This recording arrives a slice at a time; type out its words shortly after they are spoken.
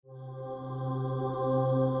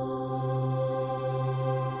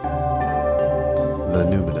The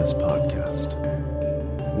Numinous Podcast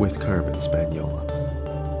with Carmen Spaniola.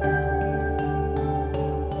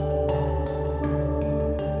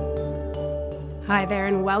 Hi there,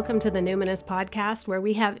 and welcome to the Numinous Podcast, where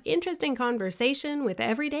we have interesting conversation with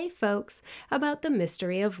everyday folks about the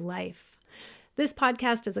mystery of life. This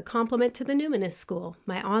podcast is a complement to the Numinous School,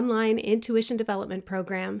 my online intuition development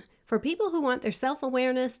program for people who want their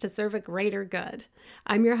self-awareness to serve a greater good.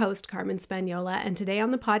 I'm your host, Carmen Spaniola, and today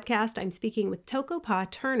on the podcast, I'm speaking with Toko-pa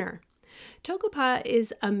Turner. Toko-pa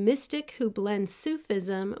is a mystic who blends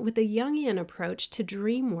Sufism with a Jungian approach to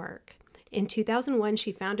dreamwork. In 2001,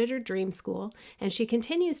 she founded her dream school, and she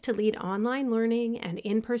continues to lead online learning and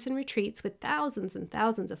in-person retreats with thousands and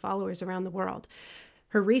thousands of followers around the world.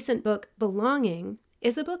 Her recent book, Belonging,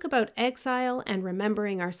 is a book about exile and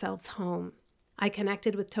remembering ourselves home. I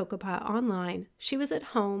connected with Toko-pa online. She was at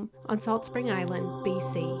home on Salt Spring Island,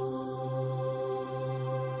 BC.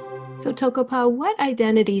 So Toko-pa, what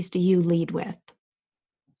identities do you lead with?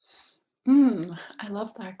 I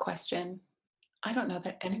love that question. I don't know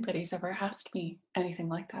that anybody's ever asked me anything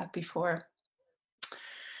like that before.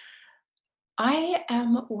 I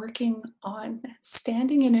am working on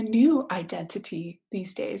standing in a new identity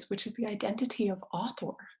these days, which is the identity of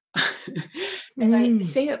author. And I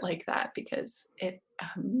say it like that because it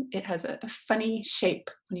has a funny shape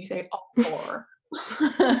when you say author.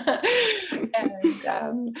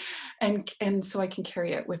 and so I can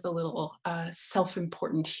carry it with a little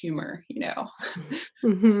self-important humor,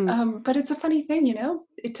 But it's a funny thing,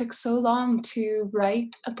 it took so long to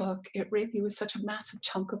write a book. It really was such a massive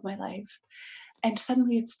chunk of my life, and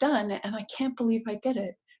suddenly it's done, and I can't believe I did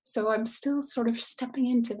it. So I'm still sort of stepping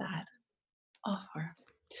into that author.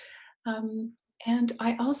 And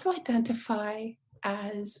I also identify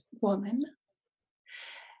as woman.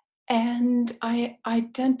 And I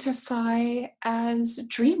identify as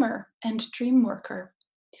dreamer and dream worker.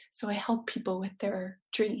 So I help people with their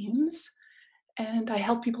dreams, and I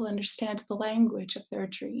help people understand the language of their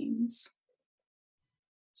dreams.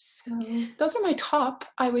 So those are my top,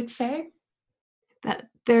 I would say.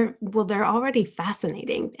 They're already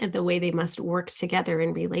fascinating and the way they must work together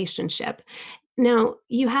in relationship. Now,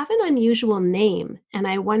 you have an unusual name, and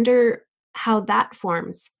I wonder how that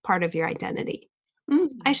forms part of your identity.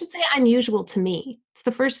 I should say unusual to me.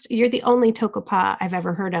 You're the only Toko-pa I've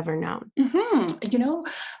ever heard of or known.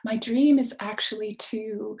 My dream is actually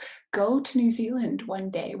to go to New Zealand one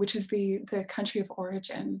day, which is the country of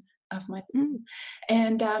origin of my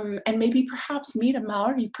and maybe perhaps meet a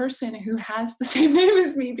Maori person who has the same name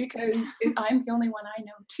as me, because I'm the only one I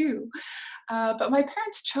know too. But my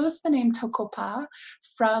parents chose the name Toko-pa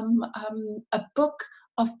from a book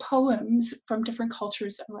of poems from different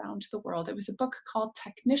cultures around the world. It was a book called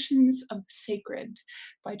Technicians of the Sacred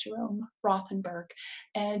by Jerome Rothenberg.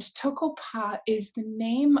 And Toko-pa is the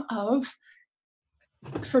name of,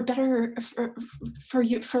 for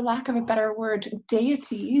lack of a better word,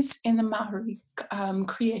 deities in the Maori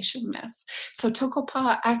creation myth. So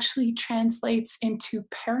Toko-pa actually translates into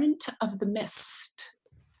parent of the mist.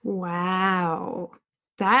 Wow.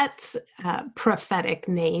 That's a prophetic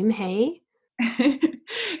name, hey?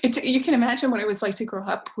 You can imagine what it was like to grow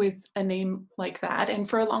up with a name like that. And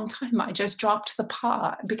for a long time, I just dropped the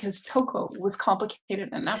pa because Toko was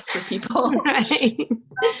complicated enough for people. Right.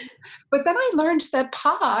 But then I learned that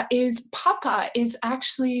papa is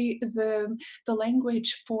actually the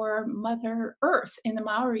language for Mother Earth in the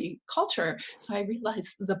Maori culture. So I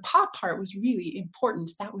realized the pa part was really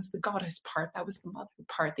important. That was the goddess part. That was the mother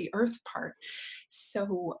part, the earth part.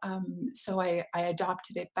 So I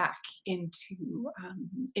adopted it back into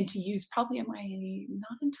use probably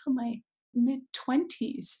not until my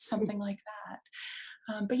mid-20s, something like that.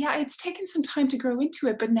 But yeah, it's taken some time to grow into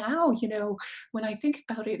it. But now, when I think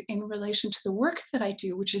about it in relation to the work that I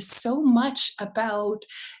do, which is so much about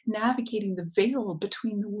navigating the veil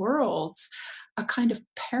between the worlds, a kind of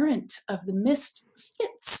parent of the mist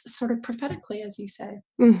fits sort of prophetically, as you say.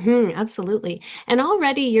 Absolutely. And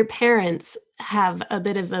already your parents have a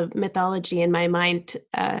bit of a mythology in my mind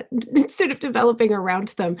sort of developing around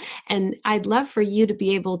them. And I'd love for you to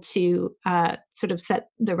be able to sort of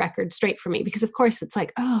set the record straight for me, because of course it's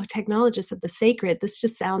like, oh, technologists of the sacred. This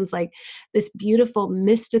just sounds like this beautiful,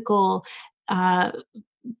 mystical,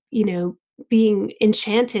 being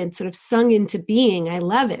enchanted, sort of sung into being. I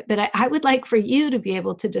love it. But I would like for you to be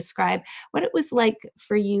able to describe what it was like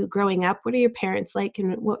for you growing up. What are your parents like,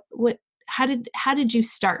 and how did you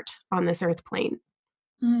start on this earth plane?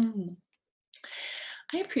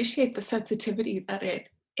 I appreciate the sensitivity that it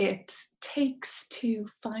it takes to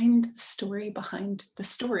find the story behind the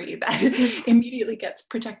story that immediately gets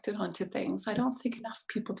projected onto things. I don't think enough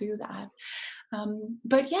people do that.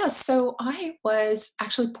 But yes, so I was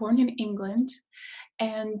actually born in England.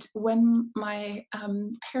 And when my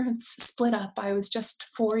parents split up, I was just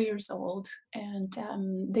 4 years old. And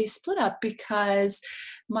they split up because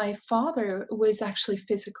my father was actually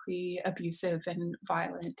physically abusive and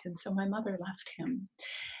violent. And so my mother left him.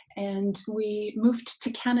 And we moved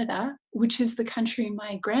to Canada, which is the country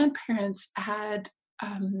my grandparents had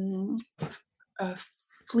uh,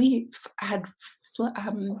 flee had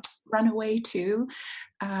run away to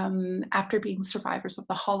after being survivors of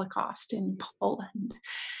the Holocaust in Poland.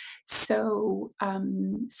 So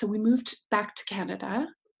we moved back to Canada,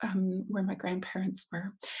 where my grandparents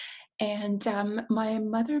were. And my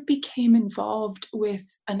mother became involved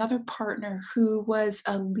with another partner who was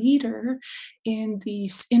a leader in the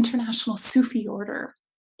international Sufi order.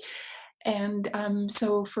 And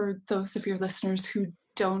so, for those of your listeners who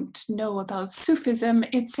don't know about Sufism,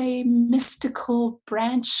 it's a mystical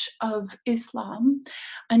branch of Islam,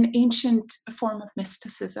 an ancient form of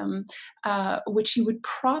mysticism, which you would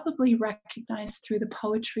probably recognize through the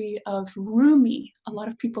poetry of Rumi. A lot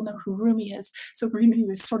of people know who Rumi is. So, Rumi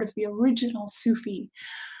was sort of the original Sufi.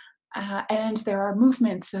 And there are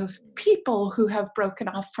movements of people who have broken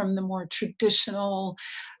off from the more traditional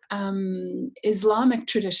Islamic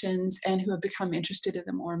traditions and who have become interested in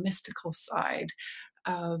the more mystical side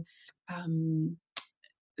of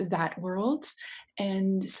that world.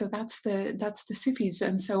 And so that's the Sufis.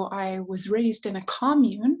 And so I was raised in a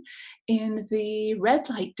commune in the red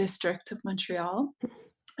light district of Montreal.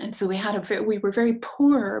 And so we were very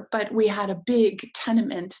poor, but we had a big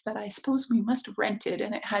tenement that I suppose we must have rented,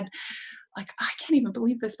 and it had, like, I can't even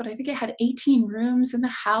believe this, but I think it had 18 rooms in the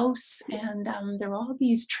house, and there were all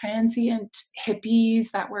these transient hippies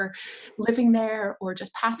that were living there or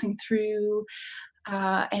just passing through.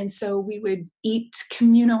 And so we would eat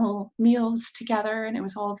communal meals together, and it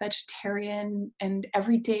was all vegetarian. And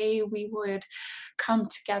every day we would come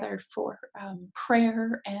together for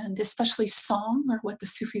prayer, and especially song, or what the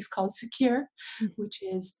Sufis call zikir, which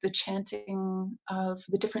is the chanting of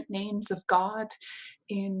the different names of God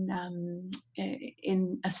in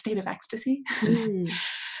a state of ecstasy.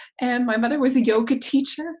 And my mother was a yoga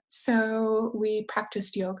teacher, so we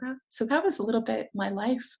practiced yoga. So that was a little bit my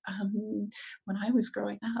life when I was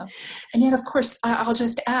growing up. And yet, of course, I'll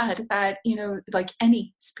just add that, like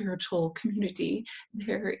any spiritual community,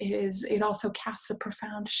 it also casts a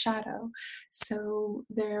profound shadow. So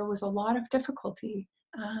there was a lot of difficulty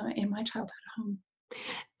in my childhood home.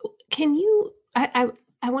 Can you, I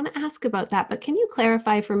want to ask about that, but can you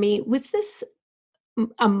clarify for me, was this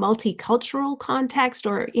a multicultural context,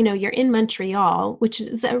 or, you're in Montreal, which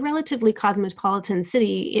is a relatively cosmopolitan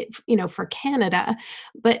city, for Canada,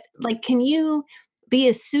 but like, can you be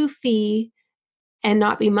a Sufi and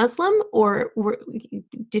not be Muslim, or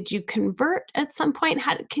did you convert at some point?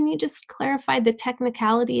 Can you just clarify the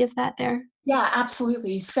technicality of that there? Yeah,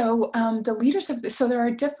 absolutely. So the leaders of so there are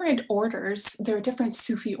different orders. There are different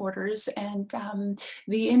Sufi orders, and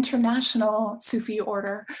the International Sufi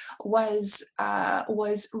Order was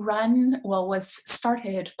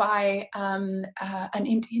started by an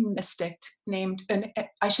Indian mystic named,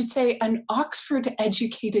 I should say, an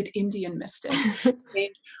Oxford-educated Indian mystic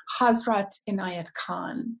named Hazrat Inayat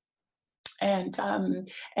Khan. And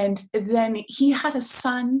then he had a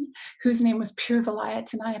son whose name was Pir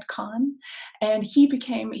Vilayat Inayat Khan, and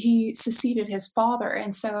he succeeded his father,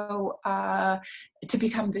 and so to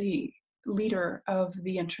become the leader of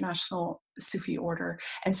the International Sufi Order.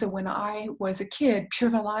 And so when I was a kid,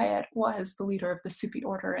 Pir Vilayat was the leader of the Sufi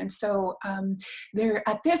Order. And so there,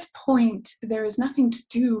 at this point, there is nothing to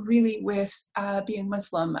do really with being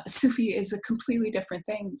Muslim. Sufi is a completely different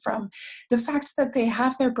thing. From the fact that they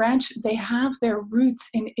have their roots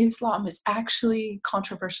in Islam is actually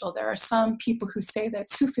controversial. There are some people who say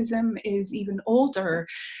that Sufism is even older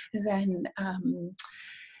than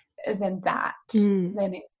Islam.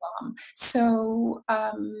 So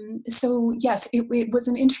yes, it was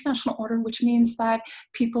an international order, which means that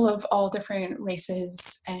people of all different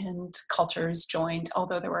races and cultures joined,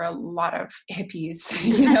 although there were a lot of hippies,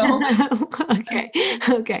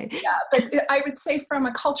 Okay. Yeah, but I would say from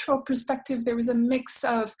a cultural perspective, there was a mix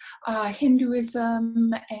of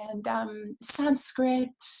Hinduism and Sanskrit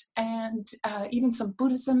and even some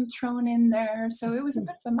Buddhism thrown in there. So it was a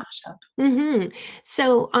bit of a mashup. Mm-hmm.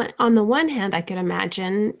 So on the one hand, I could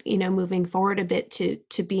imagine, moving forward a bit to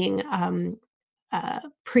being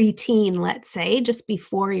preteen, let's say, just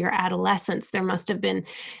before your adolescence, there must have been,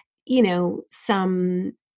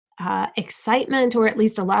 some excitement, or at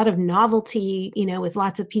least a lot of novelty, with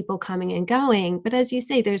lots of people coming and going. But as you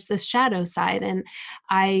say, there's this shadow side. And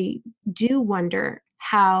I do wonder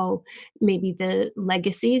how maybe the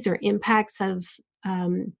legacies or impacts of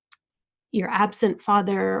your absent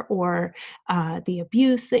father, or the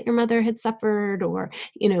abuse that your mother had suffered, or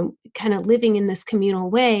kind of living in this communal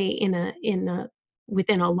way in a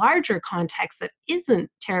within a larger context that isn't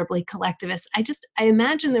terribly collectivist. I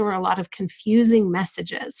imagine there were a lot of confusing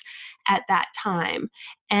messages at that time.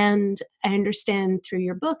 And I understand through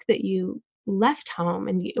your book that you left home,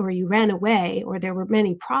 or you ran away, or there were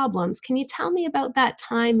many problems. Can you tell me about that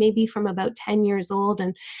time, maybe from about 10 years old,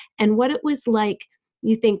 and what it was like,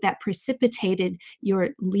 you think, that precipitated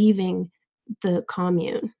your leaving the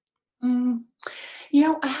commune? Mm.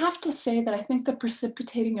 I have to say that I think the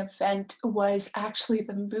precipitating event was actually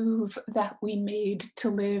the move that we made to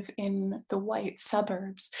live in the white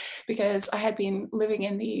suburbs, because I had been living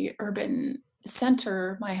in the urban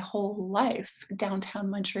center my whole life, downtown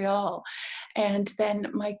Montreal. And then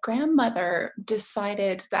my grandmother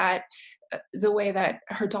decided that the way that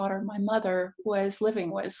her daughter, my mother, was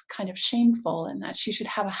living was kind of shameful, and that she should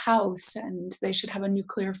have a house and they should have a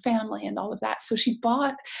nuclear family and all of that. So she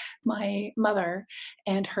bought my mother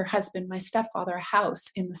and her husband, my stepfather, a house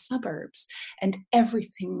in the suburbs. And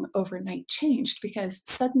everything overnight changed, because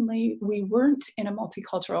suddenly we weren't in a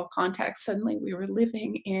multicultural context. Suddenly we were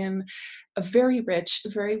living in a very rich,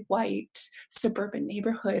 very white suburban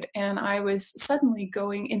neighborhood. And I was suddenly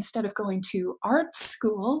going, instead of going to art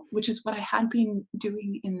school, which is what I had been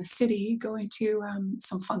doing in the city, going to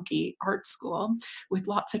some funky art school with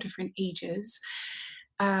lots of different ages.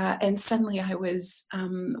 And suddenly I was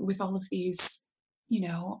with all of these,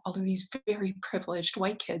 all of these very privileged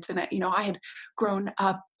white kids. And I had grown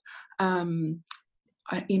up,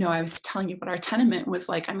 I was telling you what our tenement was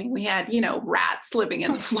like. I mean, we had, rats living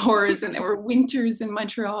in the floors, and there were winters in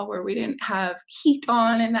Montreal where we didn't have heat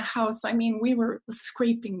on in the house. I mean, we were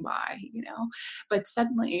scraping by. But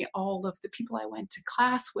suddenly all of the people I went to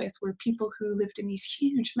class with were people who lived in these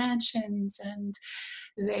huge mansions, and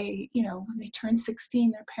they, when they turned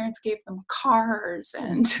 16, their parents gave them cars.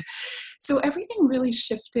 And so everything really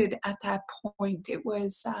shifted at that point. It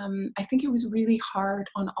was, I think it was really hard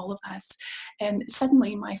on all of us. And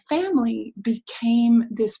suddenly my family became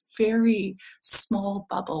this very small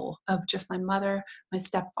bubble of just my mother, my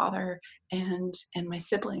stepfather, and my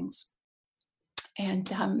siblings.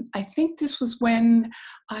 And I think this was when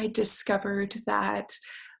I discovered that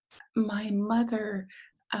my mother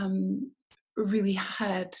really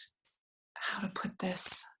had, how to put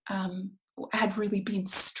this, had really been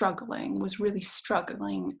struggling, was really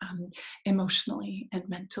struggling emotionally and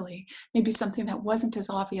mentally. Maybe something that wasn't as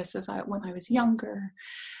obvious when I was younger,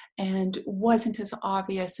 and wasn't as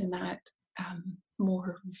obvious in that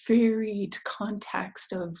more varied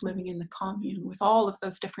context of living in the commune with all of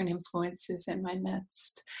those different influences in my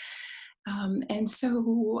midst. And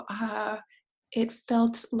so it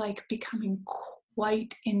felt like becoming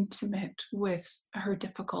quite intimate with her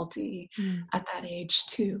difficulty at that age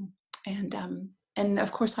too. And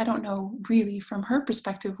of course, I don't know really from her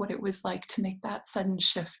perspective what it was like to make that sudden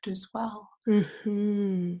shift as well.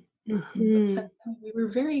 Mm-hmm. But Mm-hmm. suddenly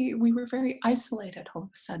we were very isolated all of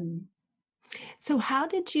a sudden. So how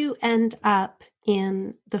did you end up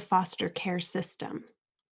in the foster care system?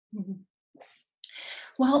 Mhm.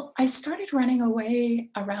 Well, I started running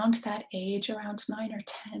away around that age, around 9 or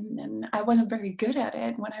 10, and I wasn't very good at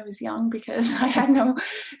it when I was young because I had no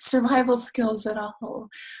survival skills at all.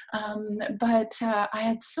 But I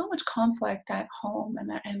had so much conflict at home,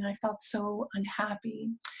 and I felt so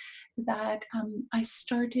unhappy that I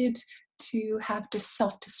started to have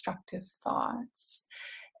self-destructive thoughts,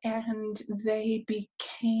 and they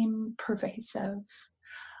became pervasive.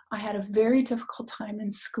 I had a very difficult time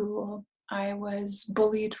in school. I was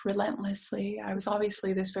bullied relentlessly. I was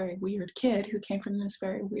obviously this very weird kid who came from this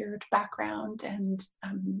very weird background, and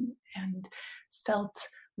felt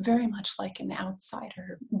very much like an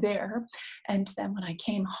outsider there. And then when I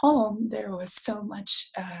came home, there was so much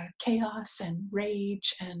chaos and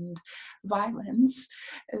rage and violence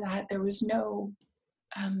that there was no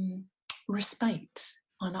um, respite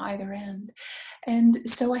on either end. And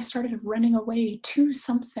so I started running away to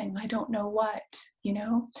something, I don't know what.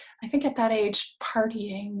 I think at that age,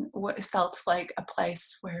 partying felt like a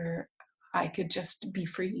place where I could just be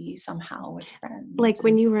free somehow with friends. Like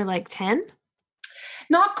when you were like 10?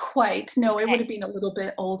 Not quite. No, it would Okay. have been a little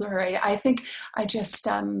bit older. I think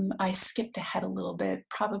I skipped ahead a little bit,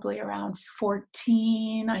 probably around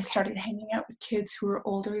 14. I started hanging out with kids who were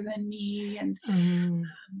older than me, and Mm.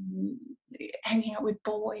 um, hanging out with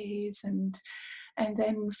boys, and And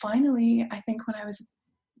then finally, I think when I was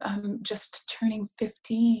just turning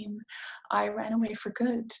 15, I ran away for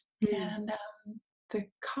good. Mm. And the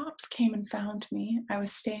cops came and found me. I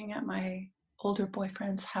was staying at my older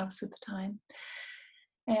boyfriend's house at the time.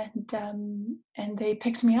 And they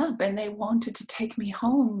picked me up and they wanted to take me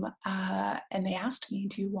home. And they asked me,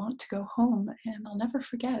 "Do you want to go home?" And I'll never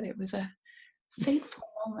forget, it was a fateful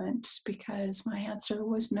moment because my answer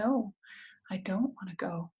was no. I don't want to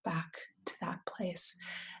go back to that place.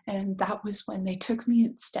 And that was when they took me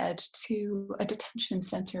instead to a detention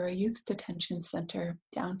center, a youth detention center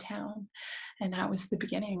downtown. And that was the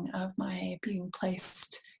beginning of my being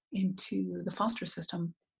placed into the foster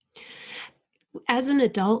system. As an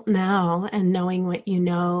adult now, and knowing what you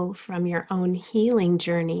know from your own healing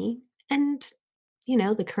journey and,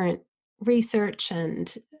 the current research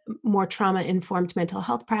and more trauma-informed mental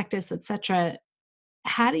health practice, etc.,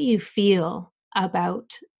 how do you feel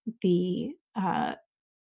about the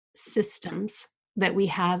systems that we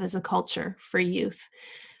have as a culture for youth?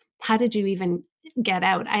 How did you even get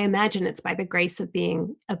out? I imagine it's by the grace of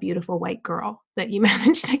being a beautiful white girl that you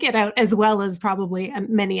managed to get out, as well as probably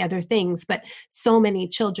many other things. But so many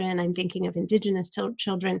children, I'm thinking of Indigenous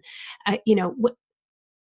children,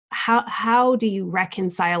 how do you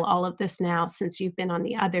reconcile all of this now, since you've been on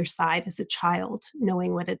the other side as a child,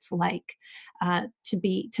 knowing what it's like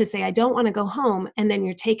to say, I don't want to go home, and then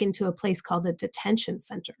you're taken to a place called a detention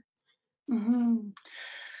center? Mhm.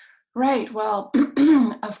 Right. Well,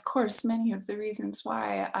 of course, many of the reasons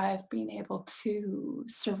why I've been able to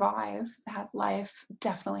survive that life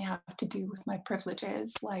definitely have to do with my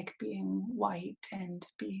privileges, like being white and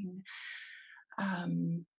being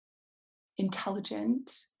um, intelligent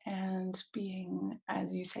and being,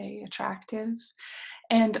 as you say, attractive.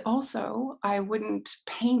 And also, I wouldn't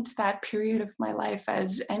paint that period of my life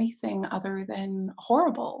as anything other than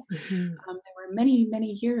horrible. Mhm. There were many,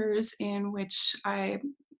 many years in which I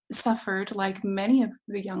suffered like many of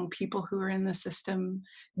the young people who are in the system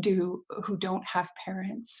do, who don't have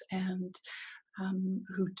parents and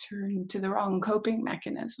who turn to the wrong coping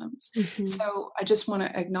mechanisms. Mhm. So I just want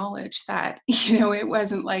to acknowledge that, it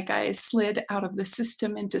wasn't like I slid out of the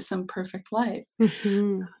system into some perfect life.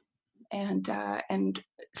 Mhm. And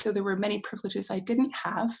so there were many privileges I didn't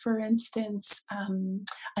have. For instance, an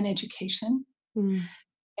education, Mm.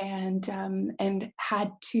 and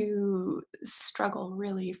had to struggle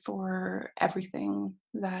really for everything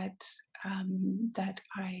that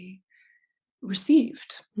I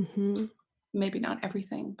received. Mhm. Maybe not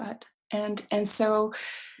everything, but and so,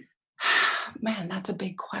 man, that's a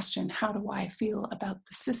big question. How do I feel about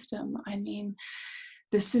the system? I mean,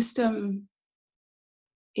 the system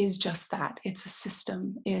is just that. It's a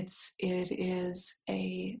system. It is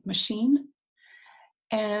a machine,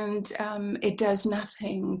 and it does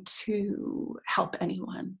nothing to help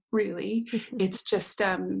anyone, really. Mhm. It's just,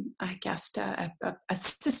 I guess, a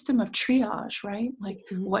system of triage, right? Like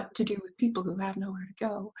Mhm. what to do with people who have nowhere to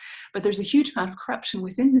go. But there's a huge amount of corruption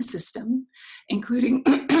within the system, including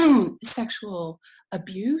sexual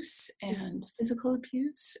abuse and physical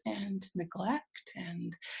abuse and neglect,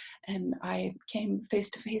 and I came face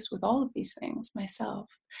to face with all of these things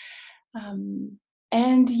myself.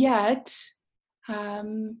 And yet,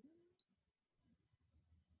 um,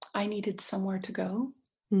 I needed somewhere to go.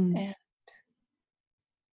 Mm. And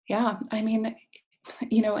yeah, I mean,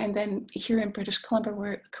 and then here in British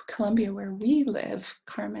Columbia, where we live,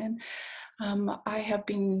 Carmen, I have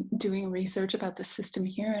been doing research about the system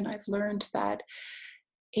here, and I've learned that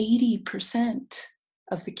 80%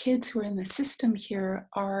 of the kids who are in the system here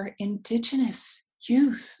are Indigenous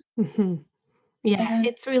youth. Mhm. Yeah, And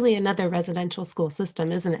it's really another residential school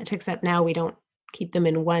system, isn't it? Except now we don't keep them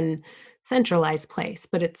in one centralized place,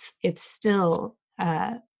 but it's still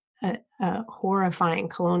a horrifying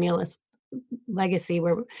colonialist legacy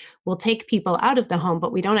where we'll take people out of the home,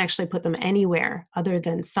 but we don't actually put them anywhere other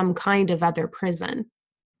than some kind of other prison.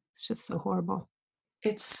 It's just so horrible.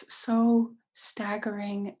 it's so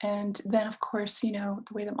staggering. And then, of course, the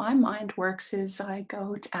way that my mind works is I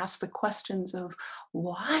go to ask the questions of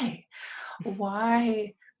why?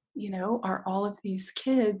 Why, are all of these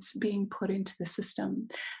kids being put into the system?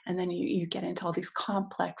 And then you get into all these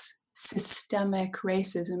complex systemic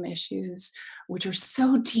racism issues, which are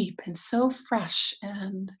so deep and so fresh.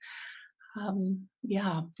 And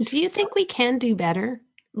yeah. Do you So think we can do better?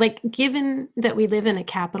 Like, given that we live in a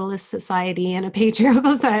capitalist society and a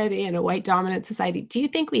patriarchal society and a white dominant society, do you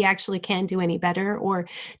think we actually can do any better? Or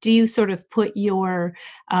do you sort of put your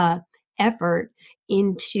uh, effort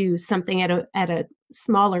into something at a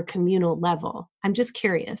smaller communal level? I'm just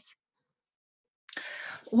curious.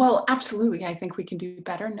 Well, absolutely. I think we can do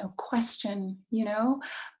better, no question, you know?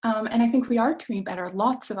 And I think we are doing better,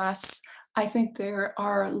 lots of us. I think there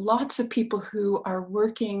are lots of people who are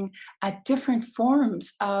working at different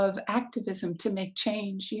forms of activism to make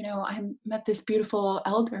change. You know, I met this beautiful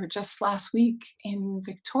elder just last week in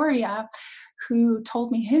Victoria who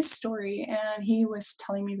told me his story, and he was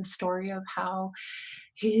telling me the story of how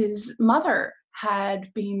his mother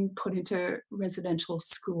had been put into residential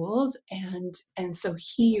schools, and so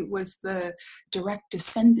he was the direct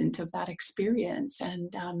descendant of that experience,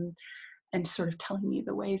 and sort of telling me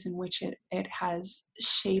the ways in which it has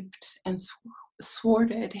shaped and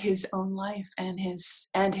thwarted his own life and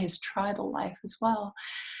his tribal life as well.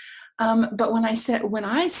 But when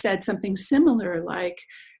I said something similar, like,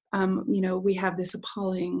 you know, we have this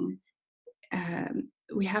appalling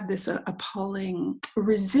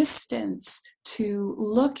resistance to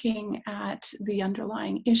looking at the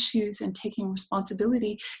underlying issues and taking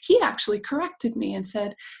responsibility. He actually corrected me and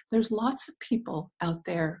said, there's lots of people out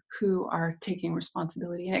there who are taking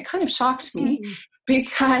responsibility. And it kind of shocked me Mm.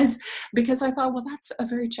 because I thought, well, that's a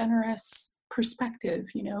very generous perspective,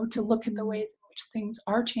 you know, to look at the ways in which things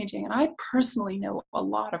are changing. And I personally know a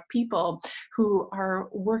lot of people who are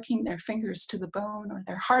working their fingers to the bone or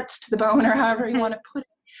their hearts to the bone, or however you want to put it,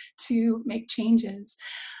 to make changes.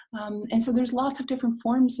 And so there's lots of different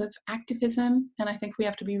forms of activism, and I think we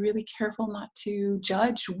have to be really careful not to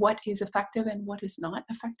judge what is effective and what is not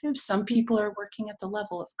effective. Some people are working at the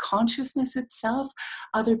level of consciousness itself.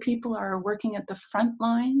 Other people are working at the front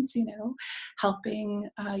lines, you know, helping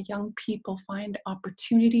young people find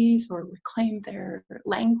opportunities or reclaim their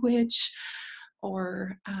language,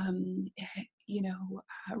 or you know,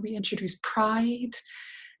 reintroduce pride.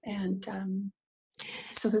 And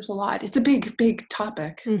so there's a lot. It's a big, big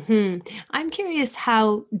topic. I'm curious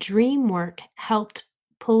how Dreamwork helped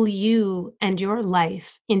pull you and your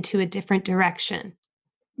life into a different direction.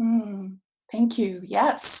 Mm, thank you.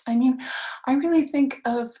 Yes. I mean, I really think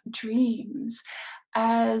of dreams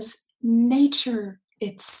as nature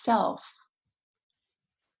itself,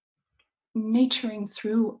 naturing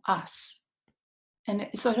through us. And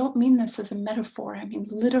so I don't mean this as a metaphor. I mean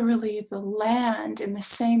literally the land, in the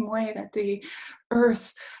same way that the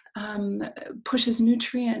earth pushes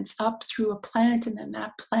nutrients up through a plant, and then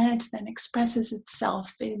that plant then expresses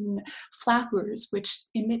itself in flowers which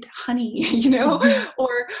emit honey, you know, Mhm.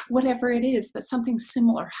 or whatever it is, that something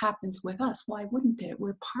similar happens with us. Why wouldn't it?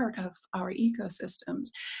 We're part of our ecosystems.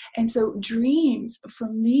 And so dreams, for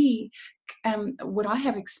me, what I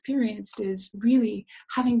have experienced is really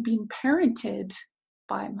having been parented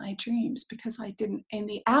by my dreams, because I didn't, in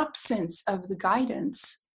the absence of the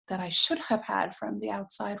guidance that I should have had from the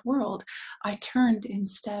outside world, I turned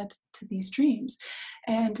instead to these dreams.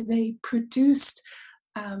 And they produced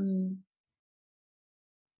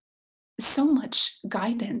so much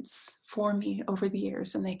guidance for me over the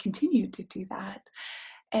years, and they continue to do that.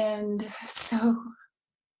 And so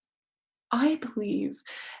I believe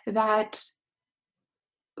that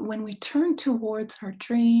when we turn towards our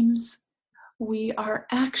dreams, we are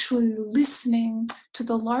actually listening to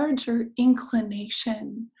the larger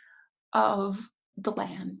inclination of the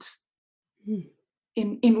land, Mm.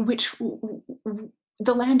 in which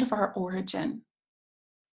the land of our origin,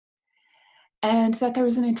 and that there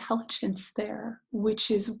is an intelligence there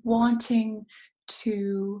which is wanting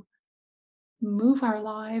to move our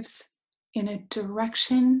lives in a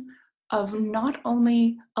direction of not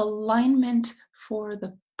only alignment for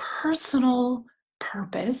the personal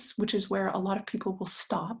purpose, which is where a lot of people will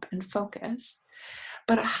stop and focus,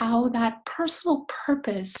 but how that personal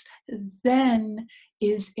purpose then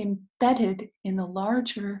is embedded in the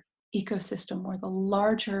larger ecosystem, or the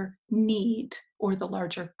larger need, or the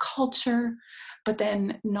larger culture, but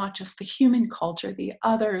then not just the human culture, the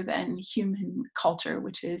other than human culture,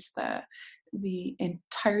 which is the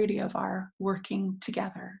entirety of our working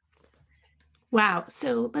together. Wow.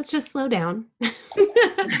 So let's just slow down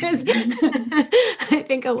because I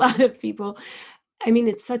think a lot of people, I mean,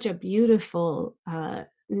 it's such a beautiful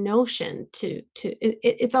notion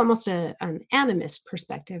it's almost an animist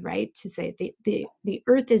perspective, right? To say the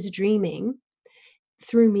earth is dreaming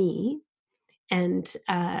through me, and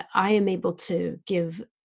I am able to give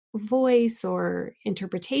voice or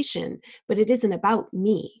interpretation, but it isn't about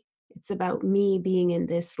me. It's about me being in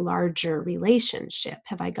this larger relationship.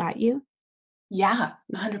 Have I got you? Yeah,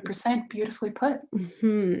 100%. Beautifully put.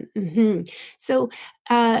 So,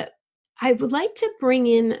 uh, I would like to bring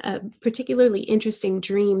in a particularly interesting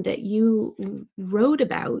dream that you wrote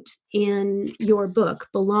about in your book,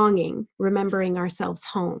 Belonging, Remembering Ourselves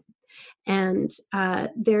Home. And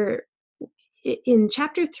there in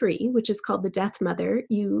chapter 3, which is called The Death Mother,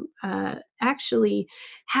 you actually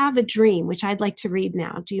have a dream, which I'd like to read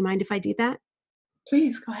now. Do you mind if I do that?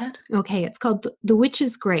 Please go ahead. Okay, it's called The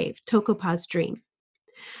Witch's Grave, Toko-pa's Dream.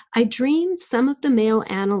 I dreamed some of the male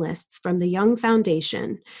analysts from the Young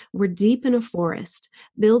Foundation were deep in a forest,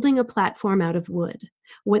 building a platform out of wood.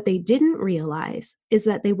 What they didn't realize is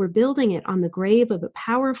that they were building it on the grave of a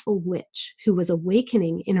powerful witch who was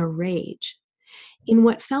awakening in a rage. In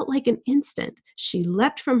what felt like an instant, she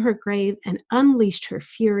leapt from her grave and unleashed her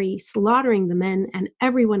fury, slaughtering the men and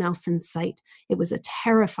everyone else in sight. It was a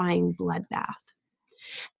terrifying bloodbath.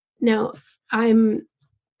 Now, I'm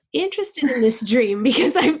interested in this dream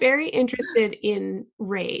because I'm very interested in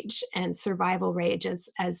rage and survival rage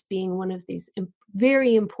as being one of these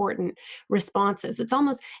very important responses.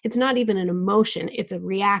 It's not even an emotion, it's a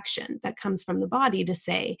reaction that comes from the body to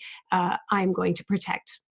say, I'm going to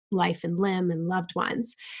protect life and limb and loved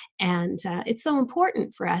ones. And it's so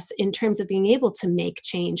important for us in terms of being able to make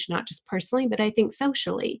change, not just personally, but I think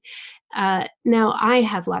socially. Now, I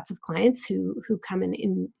have lots of clients who come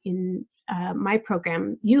in my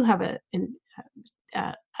program. You have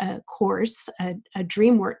a course, a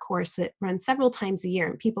Dreamwork course that runs several times a year,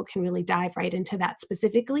 and people can really dive right into that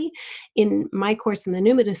specifically. In my course in the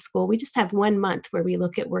Numinous School, we just have 1 month where we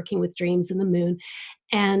look at working with dreams and the moon.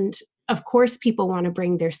 And of course, people want to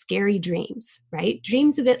bring their scary dreams, right?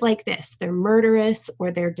 Dreams a bit like this. They're murderous,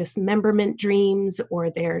 or they're dismemberment dreams, or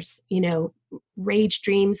there's, rage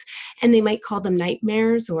dreams, and they might call them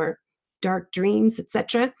nightmares or dark dreams,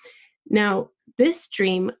 etc. Now, this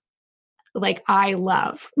dream, I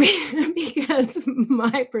love because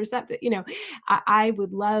my perception, I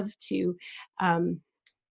would love to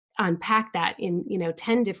unpack that in,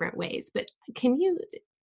 10 different ways. But can you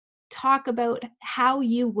talk about how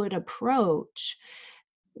you would approach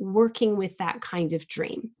working with that kind of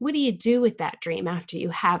dream? What do you do with that dream after you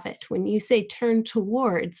have it? When you say turn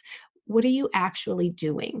towards, what are you actually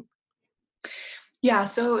doing? Yeah,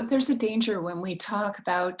 so there's a danger when we talk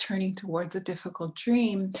about turning towards a difficult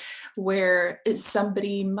dream where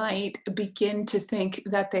somebody might begin to think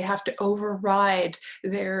that they have to override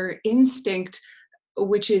their instinct,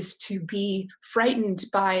 which is to be frightened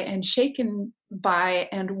by and shaken by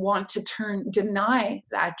and want to deny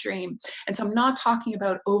that dream. And so I'm not talking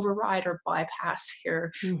about override or bypass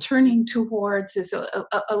here. Mm. Turning towards is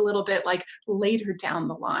a little bit like later down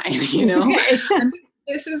the line. Okay. And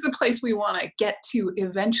this is the place we want to get to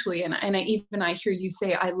eventually. And I hear you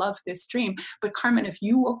say, I love this dream. But Carmen, if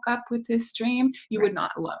you woke up with this dream, you would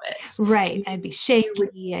not love it. Right. I'd be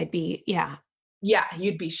shaky. Yeah,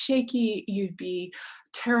 you'd be shaky, you'd be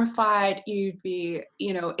terrified, you'd be,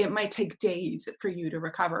 it might take days for you to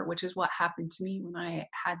recover, which is what happened to me when I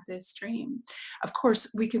had this dream. Of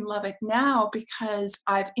course, we can love it now because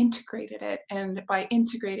I've integrated it. And by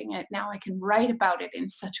integrating it, now I can write about it in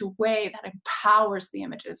such a way that empowers the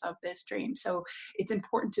images of this dream. So it's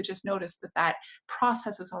important to just notice that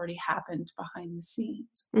process has already happened behind the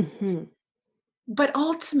scenes. Mm-hmm. But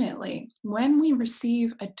ultimately, when we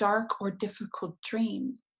receive a dark or difficult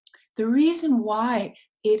dream, the reason why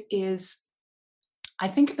it is, I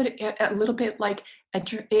think of it a little bit like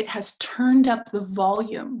it has turned up the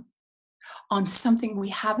volume on something we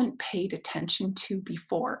haven't paid attention to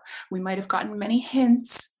before. We might have gotten many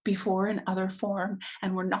hints before in other form,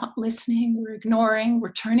 and we're not listening, we're ignoring,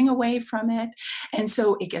 we're turning away from it. And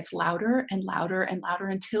so it gets louder and louder and louder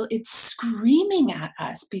until it's screaming at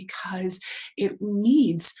us because it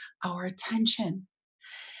needs our attention.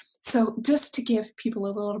 So just to give people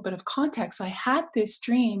a little bit of context, I had this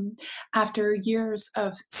dream after years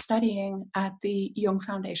of studying at the Jung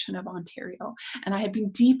Foundation of Ontario. And I had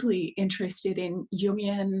been deeply interested in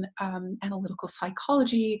Jungian analytical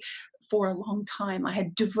psychology for a long time. I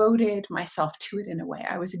had devoted myself to it in a way.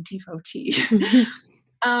 I was a devotee.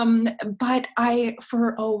 But I,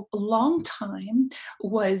 for a long time,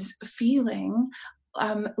 was feeling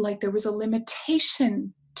like there was a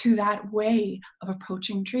limitation to that way of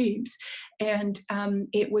approaching dreams. And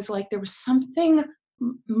it was like there was something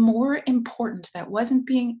more important that wasn't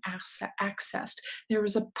being accessed. There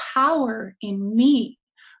was a power in me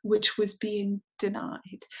which was being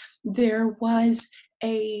denied. There was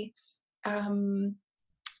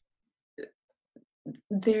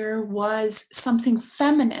there was something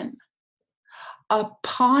feminine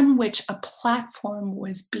upon which a platform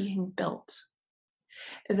was being built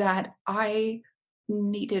that I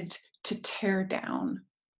needed to tear down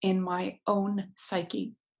in my own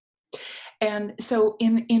psyche. And so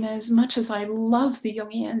in as much as I love the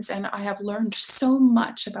Jungians and I have learned so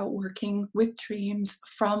much about working with dreams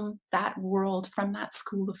from that world, from that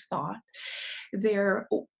school of thought,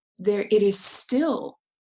 it is still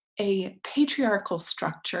a patriarchal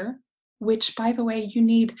structure, which, by the way, you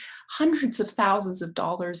need hundreds of thousands of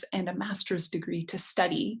dollars and a master's degree to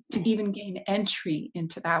study to even gain entry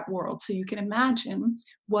into that world. So you can imagine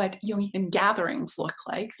what Jungian gatherings look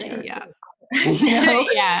like. Yeah. You know?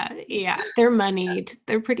 Yeah. They're moneyed.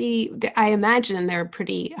 I imagine they're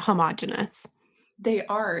pretty homogenous. They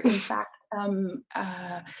are. In fact,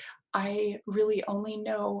 I really only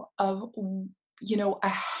know of, a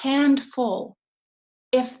handful,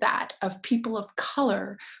 if that, of people of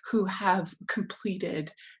color who have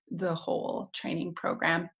completed the whole training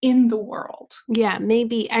program in the world. Yeah,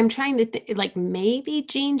 maybe. I'm trying to think, like maybe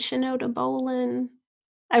Jean Shinoda Bolin.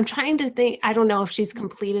 I'm trying to think. I don't know if she's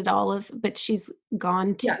completed but she's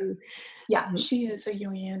gone Yeah, to. yeah, she is a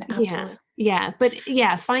Jungian, Yeah, absolutely. yeah, but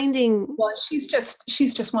yeah, finding. Well, she's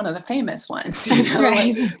just one of the famous ones, That's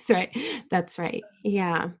right. like. That's right.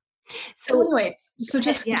 Yeah. So So, anyway, so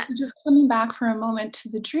just yeah. so just coming back for a moment to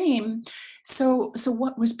the dream. So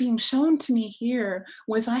what was being shown to me here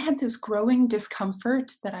was I had this growing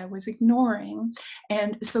discomfort that I was ignoring.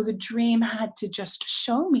 And so the dream had to just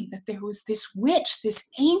show me that there was this witch, this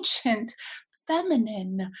ancient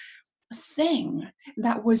feminine thing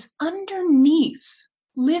that was underneath,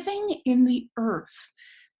 living in the earth,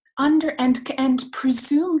 under and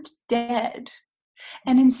presumed dead.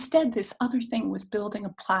 And instead, this other thing was building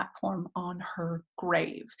a platform on her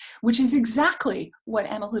grave, which is exactly what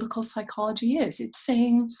analytical psychology is. It's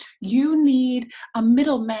saying you need a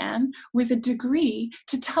middleman with a degree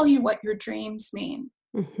to tell you what your dreams mean.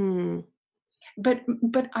 Mm-hmm. But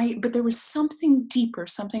there was something deeper,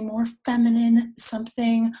 something more feminine,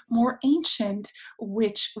 something more ancient,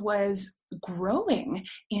 which was growing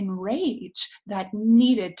in rage that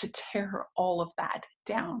needed to tear all of that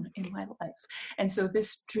down in my life. And so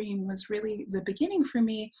this dream was really the beginning for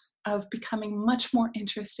me of becoming much more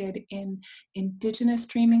interested in indigenous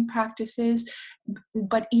dreaming practices,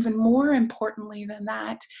 but even more importantly than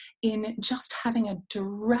that, in just having a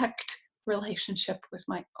direct relationship with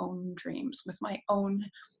my own dreams, with my own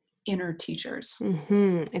inner teachers.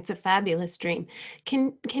 Mm-hmm. It's a fabulous dream.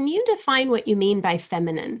 Can you define what you mean by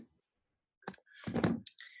feminine?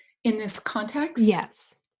 In this context,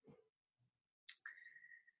 Yes.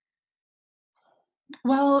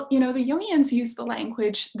 well, the Jungians use the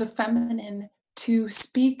language, the feminine, to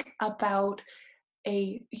speak about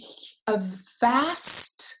a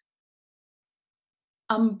vast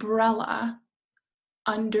umbrella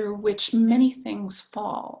under which many things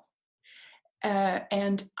fall.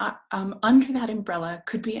 And under that umbrella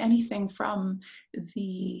could be anything from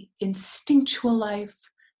the instinctual life,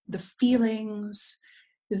 the feelings,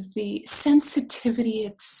 the sensitivity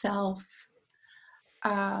itself,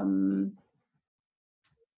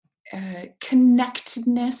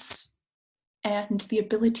 connectedness, and the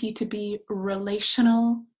ability to be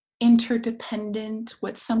relational, interdependent,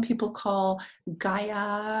 what some people call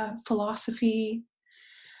Gaia philosophy.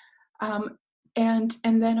 And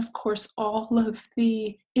then, of course, all of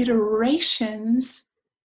the iterations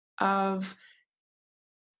of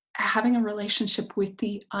having a relationship with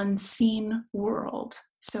the unseen world.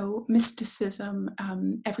 So mysticism,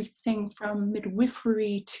 everything from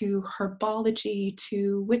midwifery to herbology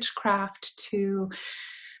to witchcraft to,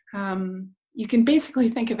 you can basically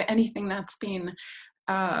think of anything that's been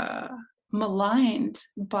maligned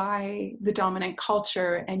by the dominant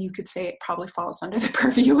culture, and you could say it probably falls under the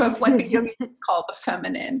purview of what the Jungians call the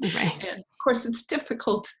feminine. Right. And of course, it's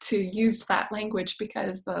difficult to use that language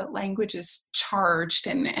because the language is charged,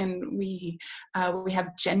 and we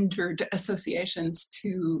have gendered associations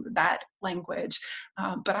to that language.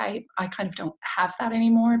 But I kind of don't have that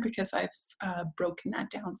anymore because I've broken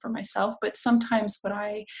that down for myself. But sometimes what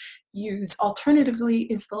I use alternatively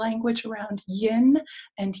is the language around yin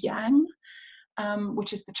and yang,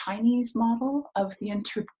 which is the Chinese model of the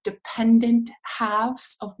interdependent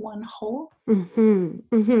halves of one whole. Mm-hmm.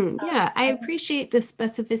 Mm-hmm. Yeah, I appreciate the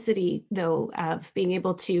specificity, though, of being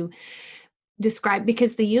able to describe,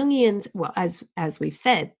 because the Jungians, well, as we've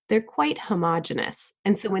said, they're quite homogenous.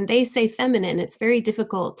 And so when they say feminine, it's very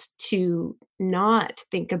difficult to not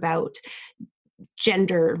think about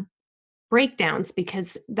gender breakdowns,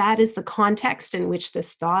 because that is the context in which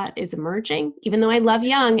this thought is emerging. Even though I love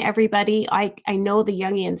Jung, everybody, I know the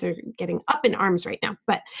Jungians are getting up in arms right now,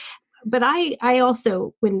 but I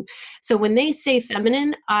also, when they say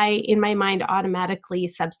feminine, I in my mind automatically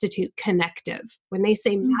substitute connective. When they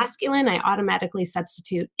say masculine, I automatically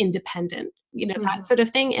substitute independent, that sort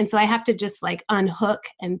of thing. And so I have to just like unhook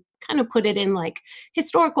and kind of put it in like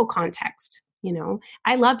historical context.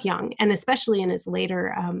 I love Jung, and especially in his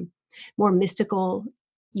later more mystical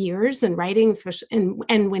years and writing, especially,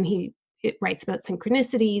 and when it writes about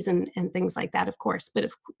synchronicities and things like that, of course. But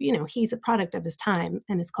if he's a product of his time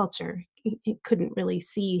and his culture, he couldn't really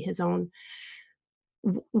see his own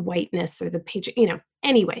whiteness or the page.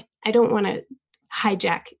 Anyway, I don't want to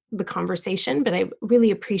hijack the conversation, but I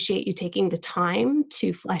really appreciate you taking the time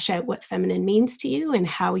to flesh out what feminine means to you and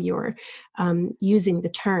how you're using the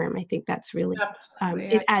term. I think that's really,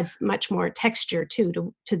 Absolutely. it adds much more texture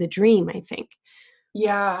too to the dream, I think.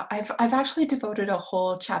 Yeah, I've actually devoted a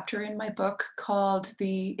whole chapter in my book called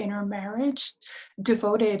The Inner Marriage,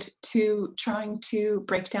 devoted to trying to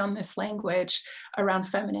break down this language around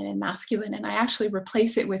feminine and masculine. And I actually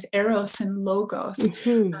replace it with eros and logos,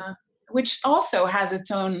 Mhm. which also has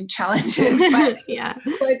its own challenges, but Yeah.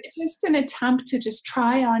 but just an attempt to just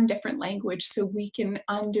try on different language so we can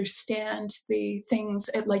understand the things,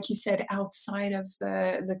 like you said, outside of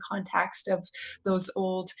the context of those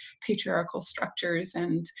old patriarchal structures.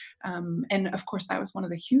 And of course, that was one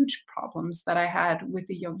of the huge problems that I had with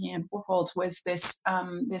the Jungian world, was this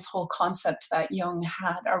whole concept that Jung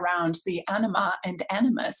had around the anima and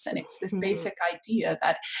animus. And it's this Mhm. basic idea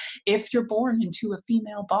that if you're born into a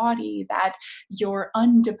female body, that your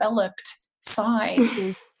undeveloped side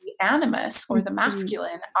is the animus or the Mhm.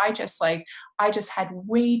 masculine. I just had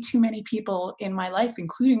way too many people in my life,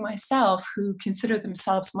 including myself, who consider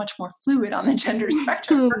themselves much more fluid on the gender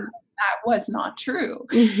spectrum. That was not true.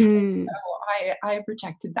 And Mhm. so I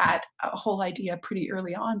rejected that whole idea pretty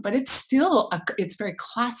early on, but it's it's very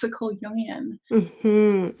classical Jungian.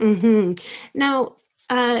 Mhm. Mhm. Now,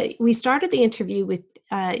 we started the interview with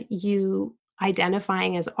you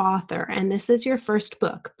identifying as author, and this is your first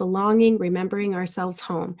book, Belonging, Remembering Ourselves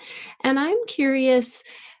Home. And I'm curious,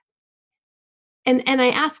 and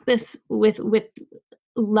I ask this with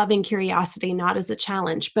loving curiosity, not as a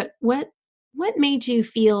challenge, but what made you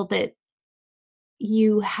feel that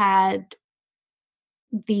you had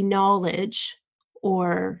the knowledge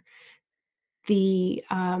or the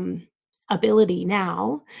ability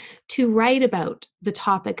now to write about the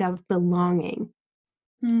topic of belonging?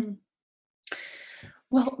 Hmm.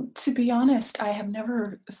 Well, to be honest, I have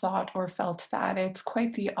never thought or felt that. It's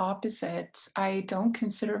quite the opposite. I don't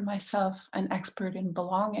consider myself an expert in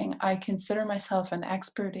belonging. I consider myself an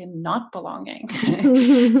expert in not belonging.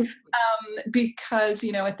 Because,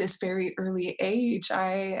 at this very early age,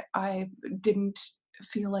 I didn't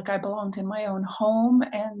feel like I belonged in my own home,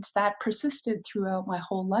 and that persisted throughout my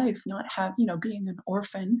whole life, being an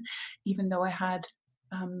orphan, even though I had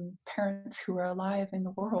parents who were alive in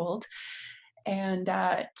the world, and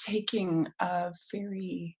taking a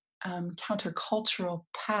very countercultural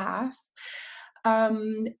path.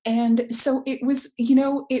 And so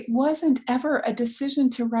it wasn't ever a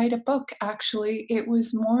decision to write a book, actually. It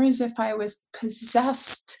was more as if I was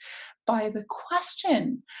possessed by the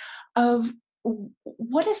question of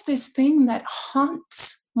what is this thing that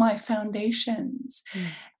haunts my foundations? Mm.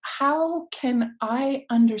 How can I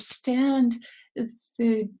understand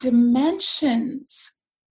the dimensions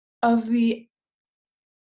of the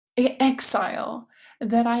exile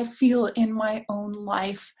that I feel in my own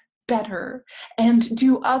life better? And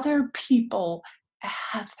do other people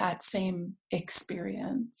have that same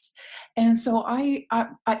experience? And so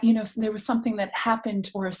there was something that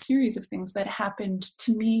happened, or a series of things that happened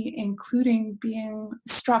to me, including being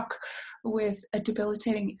struck with a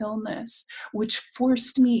debilitating illness, which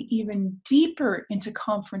forced me even deeper into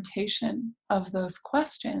confrontation of those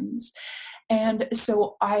questions. And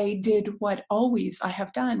so I did what always I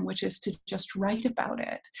have done, which is to just write about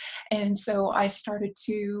it. And so I started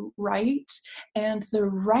to write, and the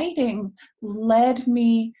writing led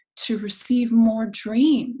me to receive more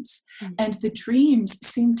dreams. Mm. And the dreams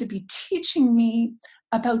seemed to be teaching me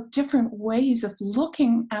about different ways of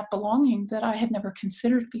looking at belonging that I had never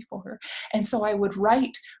considered before. And so I would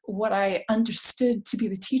write what I understood to be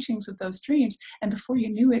the teachings of those dreams. And before you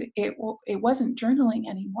knew it, it wasn't journaling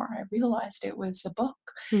anymore. I realized it was a book.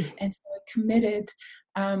 Mm. And so I committed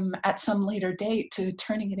at some later date to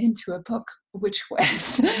turning it into a book, which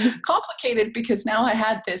was complicated because now I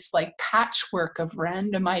had this like patchwork of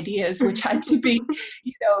random ideas, which had to be,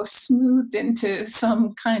 smoothed into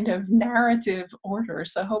some kind of narrative order.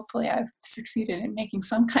 So hopefully I've succeeded in making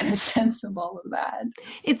some kind of sense of all of that.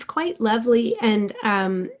 It's quite lovely, and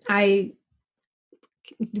I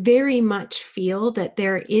very much feel that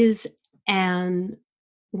there is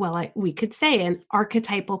we could say an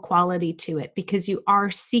archetypal quality to it, because you are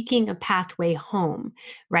seeking a pathway home,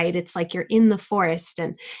 right? It's like you're in the forest,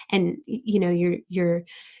 and you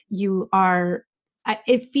are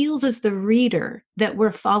it feels as the reader that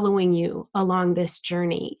we're following you along this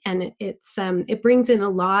journey, and it brings in a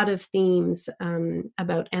lot of themes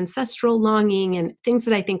about ancestral longing and things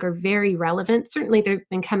that I think are very relevant. Certainly, they've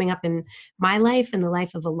been coming up in my life and the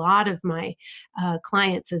life of a lot of my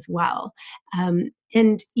clients as well.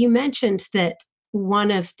 And you mentioned that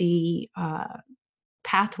one of the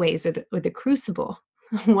pathways or the crucible,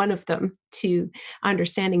 one of them to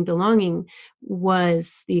understanding belonging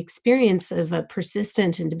was the experience of a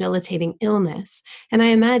persistent and debilitating illness. And I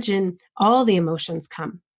imagine all the emotions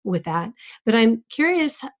come with that. But I'm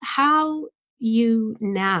curious how you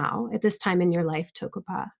now, at this time in your life,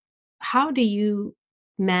 Toko-pa, how do you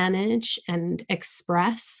manage and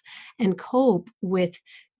express and cope with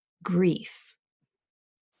grief?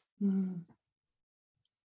 Mm.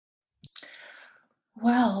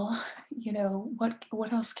 Well,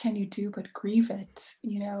 what else can you do but grieve it?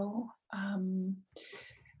 There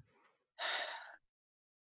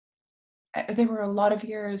were a lot of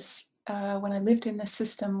years when I lived in the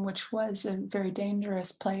system, which was a very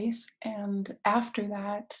dangerous place. And after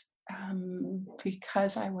that,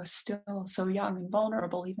 because I was still so young and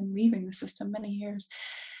vulnerable, even leaving the system many years,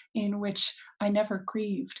 in which I never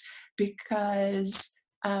grieved because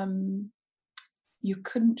you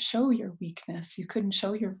couldn't show your weakness, you couldn't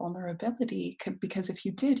show your vulnerability, because if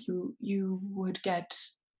you did, you would get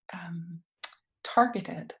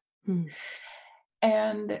targeted. Hmm.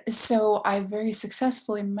 And so I very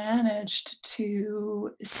successfully managed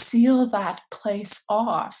to seal that place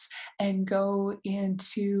off and go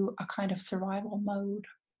into a kind of survival mode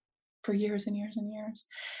for years and years and years.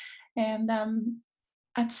 And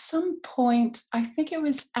at some point, I think it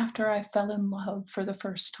was after I fell in love for the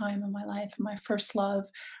first time in my life, my first love.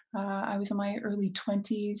 I was in my early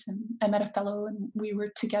 20s and I met a fellow, and we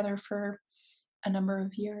were together for a number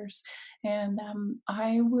of years. And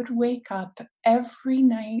I would wake up every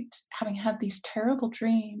night having had these terrible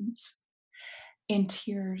dreams in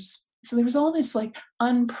tears. So there was all this like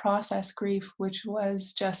unprocessed grief, which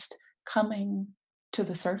was just coming to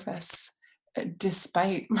the surface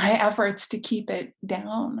despite my efforts to keep it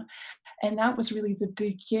down. And that was really the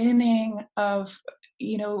beginning of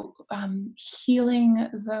healing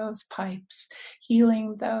those pipes,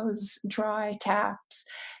 healing those dry taps.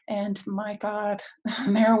 And my God,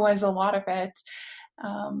 there was a lot of it.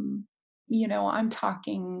 I'm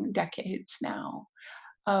talking decades now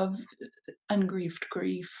of ungrieved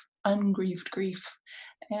grief.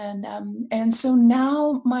 And so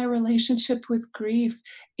now my relationship with grief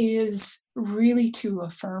is really to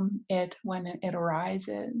affirm it when it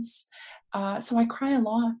arises. So I cry a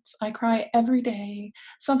lot. I cry every day.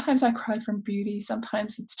 Sometimes I cry from beauty.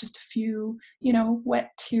 Sometimes it's just a few,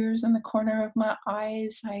 wet tears in the corner of my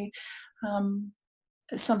eyes. Um,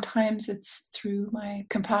 Sometimes it's through my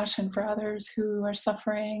compassion for others who are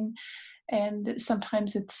suffering, and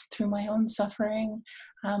sometimes it's through my own suffering.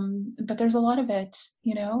 But there's a lot of it,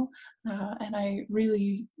 and I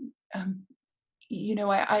really, I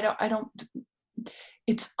don't.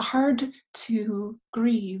 It's hard to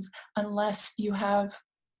grieve unless you have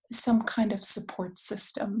some kind of support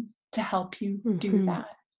system to help you do Mhm.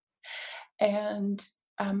 that. And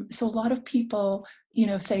so a lot of people,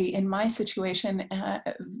 say in my situation,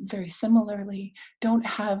 very similarly, don't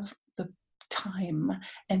have the time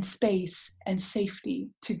and space and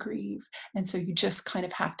safety to grieve. And so you just kind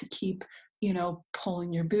of have to keep,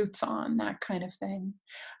 pulling your boots on, that kind of thing.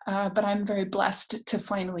 But I'm very blessed to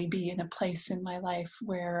finally be in a place in my life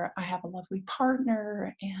where I have a lovely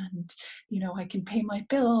partner and, I can pay my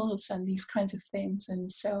bills and these kinds of things.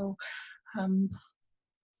 And so, um,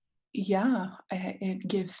 yeah, it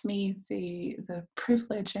gives me the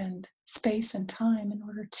privilege and space and time in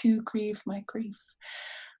order to grieve my grief.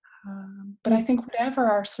 But I think whatever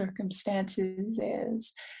our circumstances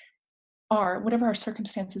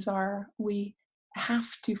are, we have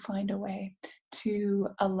to find a way to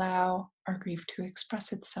allow our grief to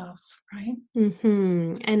express itself, right?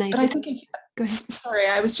 And I But I just think, go ahead. sorry,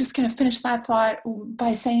 I was just going to finish that thought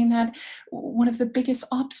by saying that one of the biggest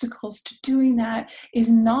obstacles to doing that is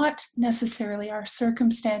not necessarily our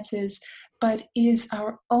circumstances, but is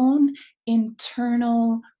our own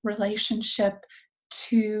internal relationship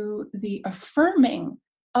to the affirming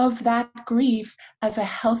of that grief as a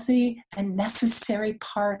healthy and necessary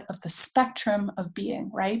part of the spectrum of being,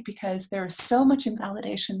 right? Because there is so much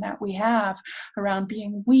invalidation that we have around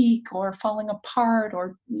being weak or falling apart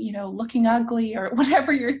or looking ugly or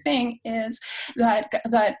whatever your thing is, that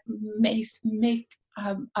may make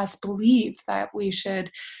us believe that we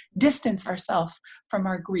should distance ourselves from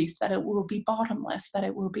our grief, that it will be bottomless, that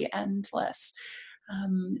it will be endless.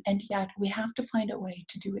 And yet we have to find a way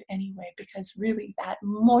to do it anyway, because really that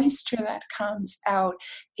moisture that comes out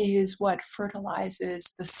is what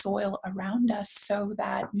fertilizes the soil around us so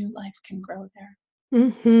that new life can grow there.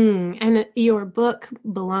 And your book,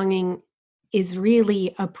 Belonging, is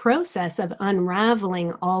really a process of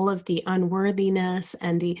unraveling all of the unworthiness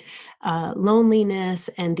and the loneliness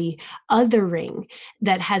and the othering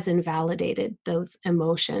that has invalidated those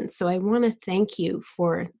emotions. So I want to thank you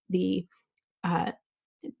for the uh,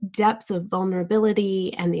 depth of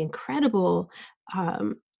vulnerability and the incredible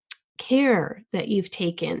um, care that you've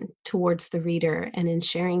taken towards the reader and in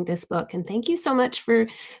sharing this book. And thank you so much for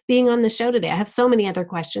being on the show today. I have so many other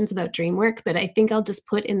questions about Dreamwork, but I think I'll just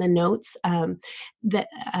put in the notes a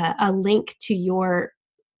link to your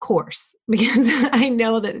course, because I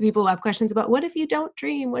know that people have questions about what if you don't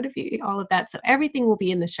dream, what if you, all of that. So everything will be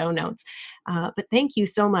in the show notes. But thank you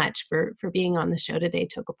so much for being on the show today,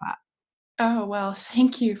 Toko-pa. Oh, well,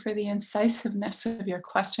 thank you for the incisiveness of your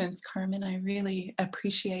questions, Carmen. I really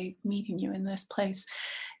appreciate meeting you in this place.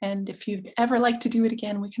 And if you'd ever like to do it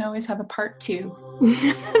again, we can always have a part 2.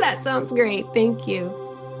 That sounds great. Thank you.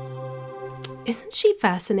 Isn't she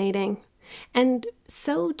fascinating? And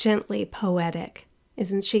so gently poetic,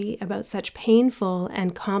 isn't she, about such painful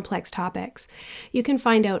and complex topics? You can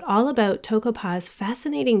find out all about Toko-pa's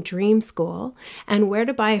fascinating dream school and where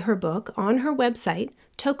to buy her book on her website,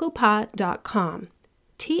 Toko-pa.com,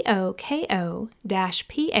 Toko-pa.com.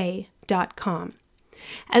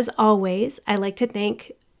 As always, I like to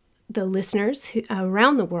thank the listeners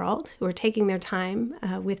around the world who are taking their time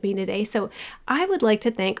with me today. So I would like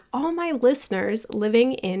to thank all my listeners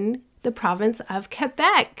living in the province of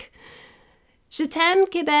Quebec. Je t'aime,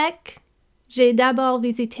 Québec. J'ai d'abord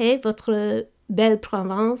visité votre belle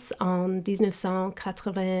province en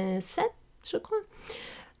 1987, je crois,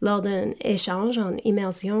 lors d'un échange en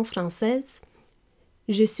immersion française.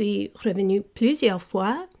 Je suis revenue plusieurs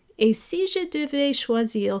fois, et si je devais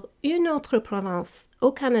choisir une autre province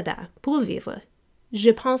au Canada pour vivre, je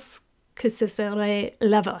pense que ce serait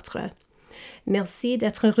la vôtre. Merci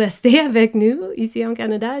d'être resté avec nous ici en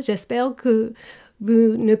Canada. J'espère que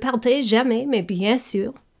vous ne partez jamais, mais bien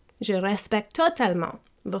sûr, je respecte totalement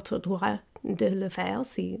votre droit de le faire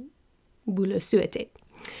si vous le souhaitez.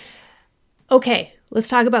 Okay, let's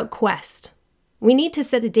talk about Quest. We need to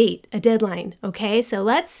set a date, a deadline, okay? So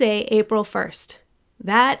let's say April 1st.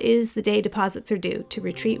 That is the day deposits are due to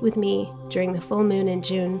retreat with me during the full moon in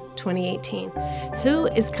June 2018. Who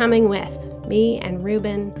is coming with? Me and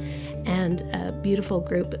Ruben and a beautiful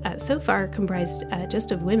group, so far comprised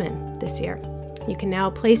just of women this year. You can now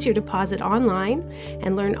place your deposit online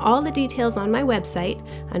and learn all the details on my website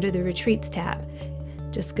under the Retreats tab.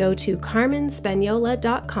 Just go to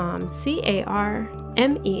carmenspagnola.com,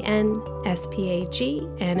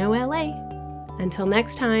 CarmenSpagnola. Until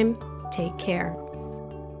next time, take care.